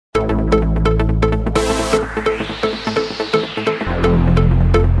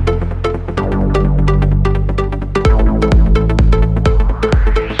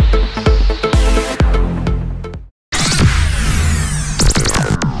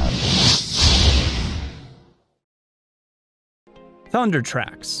Thunder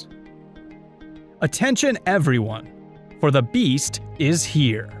Tracks. Attention everyone, for the beast is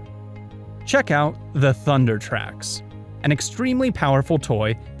here. Check out the Thunder Tracks, an extremely powerful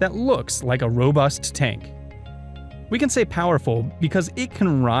toy that looks like a robust tank. We can say powerful because it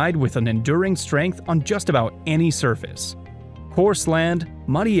can ride with an enduring strength on just about any surface. Coarse land,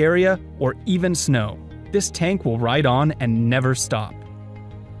 muddy area, or even snow, this tank will ride on and never stop.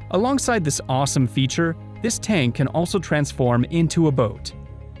 Alongside this awesome feature, this tank can also transform into a boat.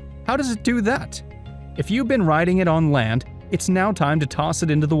 How does it do that? If you've been riding it on land, it's now time to toss it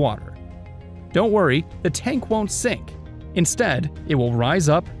into the water. Don't worry, the tank won't sink. Instead, it will rise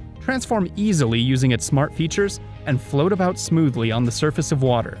up, transform easily using its smart features, and float about smoothly on the surface of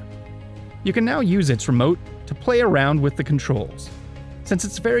water. You can now use its remote to play around with the controls. Since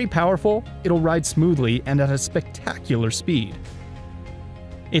it's very powerful, it'll ride smoothly and at a spectacular speed.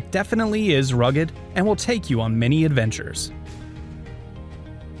 It definitely is rugged and will take you on many adventures.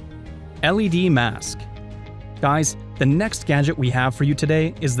 LED Mask. Guys, the next gadget we have for you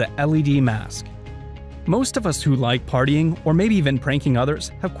today is the LED mask. Most of us who like partying or maybe even pranking others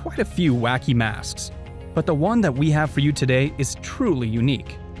have quite a few wacky masks, but the one that we have for you today is truly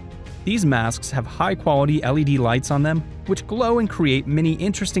unique. These masks have high-quality LED lights on them, which glow and create many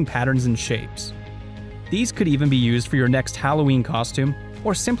interesting patterns and shapes. These could even be used for your next Halloween costume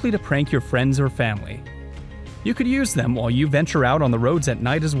or simply to prank your friends or family. You could use them while you venture out on the roads at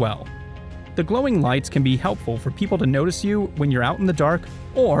night as well. The glowing lights can be helpful for people to notice you when you're out in the dark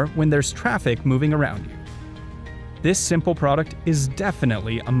or when there's traffic moving around you. This simple product is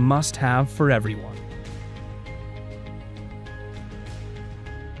definitely a must-have for everyone.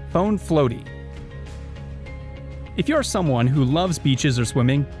 Phone Floaty. If you're someone who loves beaches or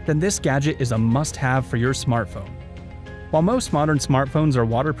swimming, then this gadget is a must-have for your smartphone. While most modern smartphones are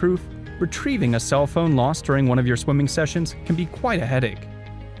waterproof, retrieving a cell phone lost during one of your swimming sessions can be quite a headache.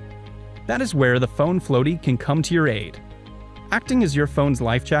 That is where the Phone Floaty can come to your aid. Acting as your phone's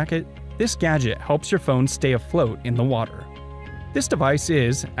life jacket, this gadget helps your phone stay afloat in the water. This device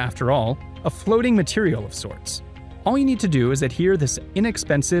is, after all, a floating material of sorts. All you need to do is adhere this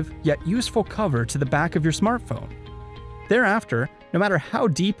inexpensive yet useful cover to the back of your smartphone. Thereafter, no matter how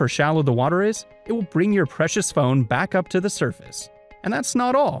deep or shallow the water is, it will bring your precious phone back up to the surface. And that's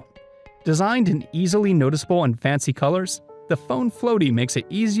not all. Designed in easily noticeable and fancy colors, the Phone Floaty makes it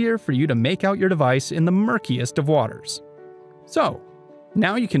easier for you to make out your device in the murkiest of waters. So,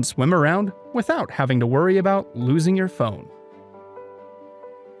 now you can swim around without having to worry about losing your phone.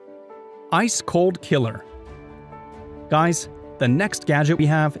 Ice Cold Killer. Guys, the next gadget we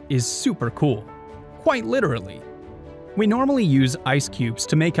have is super cool. Quite literally. We normally use ice cubes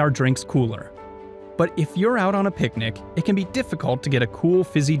to make our drinks cooler. But if you're out on a picnic, it can be difficult to get a cool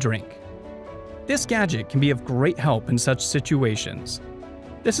fizzy drink. This gadget can be of great help in such situations.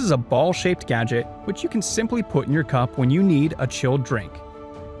 This is a ball-shaped gadget which you can simply put in your cup when you need a chilled drink.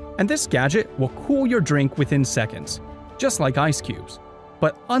 And this gadget will cool your drink within seconds, just like ice cubes.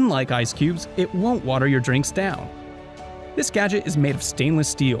 But unlike ice cubes, it won't water your drinks down. This gadget is made of stainless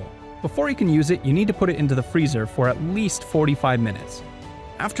steel. Before you can use it, you need to put it into the freezer for at least 45 minutes.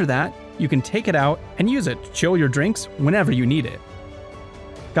 After that, you can take it out and use it to chill your drinks whenever you need it.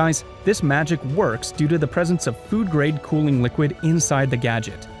 Guys, this magic works due to the presence of food-grade cooling liquid inside the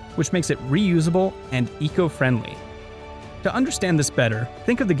gadget, which makes it reusable and eco-friendly. To understand this better,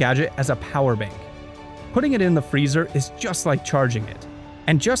 think of the gadget as a power bank. Putting it in the freezer is just like charging it.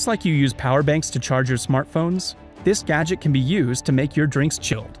 And just like you use power banks to charge your smartphones, this gadget can be used to make your drinks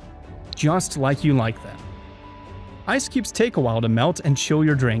chilled, just like you like them. Ice cubes take a while to melt and chill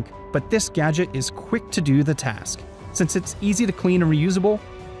your drink, but this gadget is quick to do the task. Since it's easy to clean and reusable,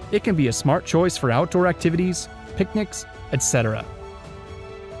 it can be a smart choice for outdoor activities, picnics, etc.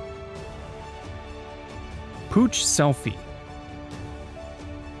 Pooch Selfie.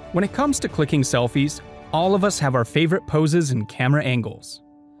 When it comes to clicking selfies, all of us have our favorite poses and camera angles.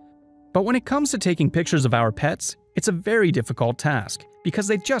 But when it comes to taking pictures of our pets, it's a very difficult task because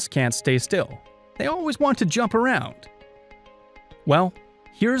they just can't stay still. They always want to jump around. Well,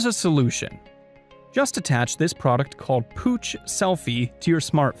 here's a solution. Just attach this product called Pooch Selfie to your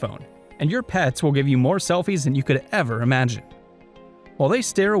smartphone, and your pets will give you more selfies than you could ever imagine. While they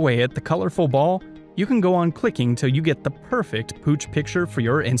stare away at the colorful ball, you can go on clicking till you get the perfect Pooch picture for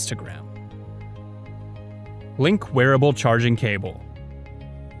your Instagram. Link Wearable Charging Cable.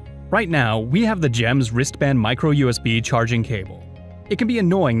 Right now, we have the GEMS wristband micro USB charging cable. It can be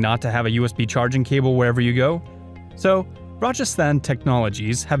annoying not to have a USB charging cable wherever you go, so Rajasthan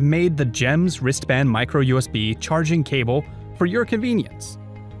Technologies have made the GEMS wristband micro USB charging cable for your convenience.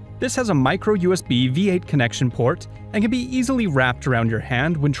 This has a micro USB V8 connection port and can be easily wrapped around your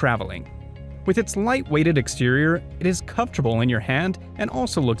hand when traveling. With its light-weighted exterior, it is comfortable in your hand and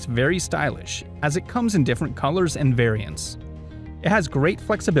also looks very stylish, as it comes in different colors and variants. It has great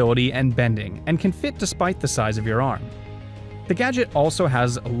flexibility and bending and can fit despite the size of your arm. The Gadget also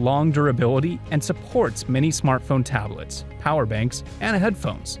has long durability and supports many smartphone tablets, power banks, and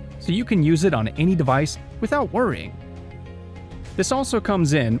headphones, so you can use it on any device without worrying. This also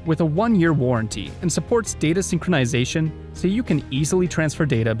comes in with a 1-year warranty and supports data synchronization, so you can easily transfer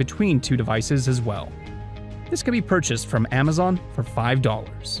data between two devices as well. This can be purchased from Amazon for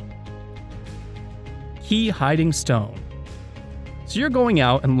 $5. Key hiding stone. So you're going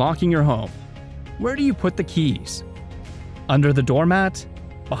out and locking your home. Where do you put the keys? Under the doormat?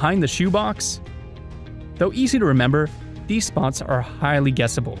 Behind the shoebox? Though easy to remember, these spots are highly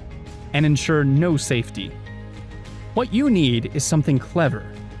guessable and ensure no safety. What you need is something clever.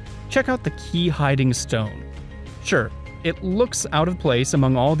 Check out the key hiding stone. Sure, it looks out of place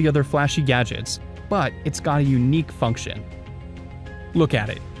among all the other flashy gadgets, but it's got a unique function. Look at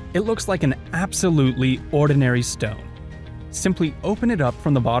it. It looks like an absolutely ordinary stone. Simply open it up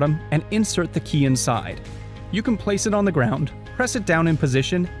from the bottom and insert the key inside. You can place it on the ground, press it down in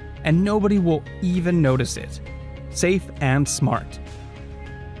position, and nobody will even notice it. Safe and smart.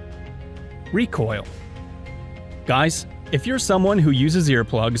 Recoil. Guys, if you're someone who uses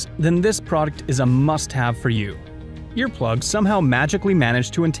earplugs, then this product is a must-have for you. Earplugs somehow magically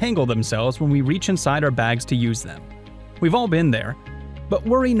manage to entangle themselves when we reach inside our bags to use them. We've all been there. But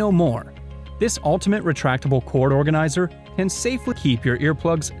worry no more. This ultimate retractable cord organizer can safely keep your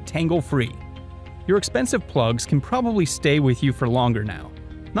earplugs tangle-free. Your expensive plugs can probably stay with you for longer now.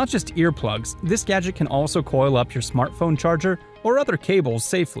 Not just earplugs, this gadget can also coil up your smartphone charger or other cables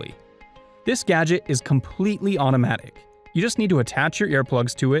safely. This gadget is completely automatic. You just need to attach your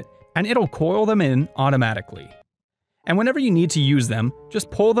earplugs to it, and it'll coil them in automatically. And whenever you need to use them, just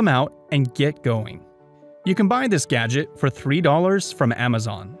pull them out and get going. You can buy this gadget for $3 from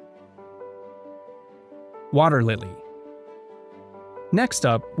Amazon. Water lily. Next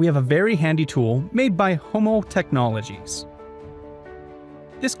up, we have a very handy tool made by Homo Technologies.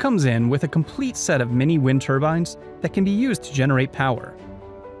 This comes in with a complete set of mini wind turbines that can be used to generate power.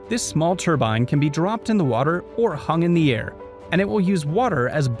 This small turbine can be dropped in the water or hung in the air, and it will use water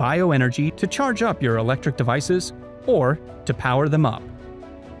as bioenergy to charge up your electric devices or to power them up.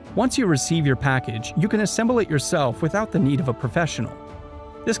 Once you receive your package, you can assemble it yourself without the need of a professional.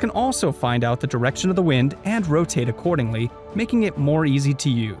 This can also find out the direction of the wind and rotate accordingly, making it more easy to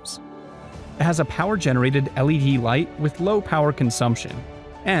use. It has a power-generated LED light with low power consumption,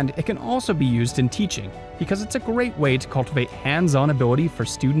 and it can also be used in teaching because it's a great way to cultivate hands-on ability for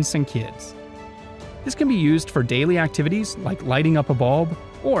students and kids. This can be used for daily activities like lighting up a bulb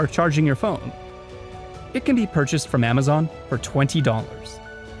or charging your phone. It can be purchased from Amazon for $20.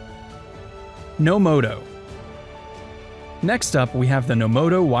 Nomoto. Next up, we have the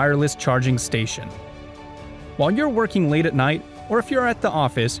Nomoto wireless charging station. While you're working late at night, or if you're at the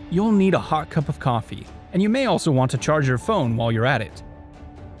office, you'll need a hot cup of coffee, and you may also want to charge your phone while you're at it.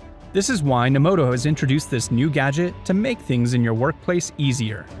 This is why Nomoto has introduced this new gadget to make things in your workplace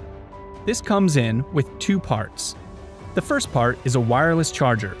easier. This comes in with two parts. The first part is a wireless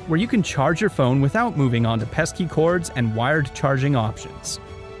charger, where you can charge your phone without moving onto pesky cords and wired charging options.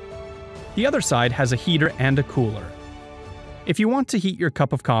 The other side has a heater and a cooler. If you want to heat your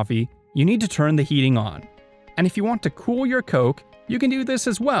cup of coffee, you need to turn the heating on. And if you want to cool your Coke, you can do this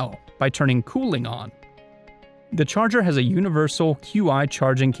as well by turning cooling on. The charger has a universal QI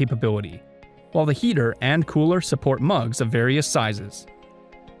charging capability, while the heater and cooler support mugs of various sizes.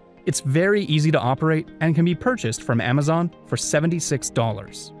 It's very easy to operate and can be purchased from Amazon for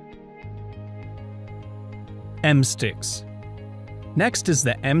 $76. M-Sticks. Next is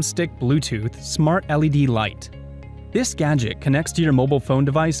the M-Stick Bluetooth Smart LED Light. This gadget connects to your mobile phone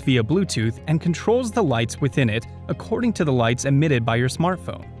device via Bluetooth and controls the lights within it according to the lights emitted by your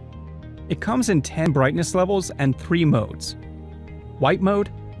smartphone. It comes in 10 brightness levels and 3 modes: white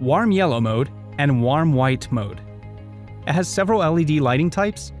mode, warm yellow mode, and warm white mode. It has several LED lighting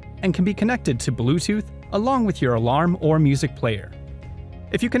types and can be connected to Bluetooth along with your alarm or music player.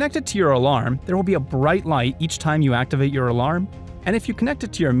 If you connect it to your alarm, there will be a bright light each time you activate your alarm, and if you connect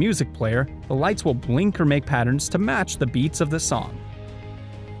it to your music player, the lights will blink or make patterns to match the beats of the song.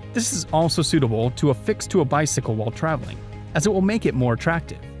 This is also suitable to affix to a bicycle while traveling, as it will make it more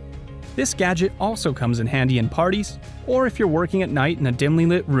attractive. This gadget also comes in handy in parties, or if you're working at night in a dimly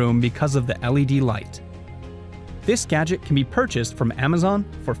lit room because of the LED light. This gadget can be purchased from Amazon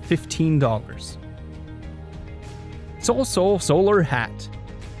for $15. Solar Hat.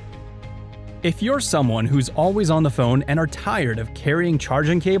 If you're someone who's always on the phone and are tired of carrying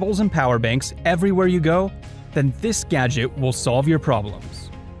charging cables and power banks everywhere you go, then this gadget will solve your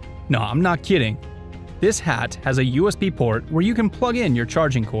problems. No, I'm not kidding. This hat has a USB port where you can plug in your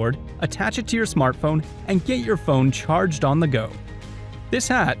charging cord, attach it to your smartphone, and get your phone charged on the go. This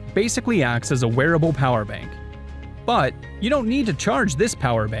hat basically acts as a wearable power bank. But you don't need to charge this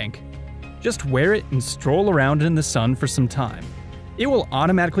power bank. Just wear it and stroll around in the sun for some time. It will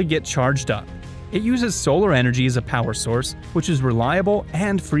automatically get charged up. It uses solar energy as a power source, which is reliable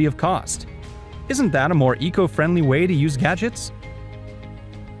and free of cost. Isn't that a more eco-friendly way to use gadgets?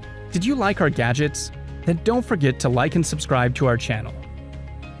 Did you like our gadgets? Then don't forget to like and subscribe to our channel.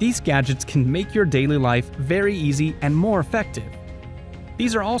 These gadgets can make your daily life very easy and more effective.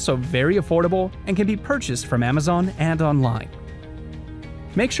 These are also very affordable and can be purchased from Amazon and online.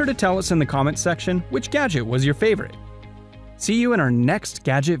 Make sure to tell us in the comments section which gadget was your favorite. See you in our next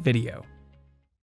gadget video.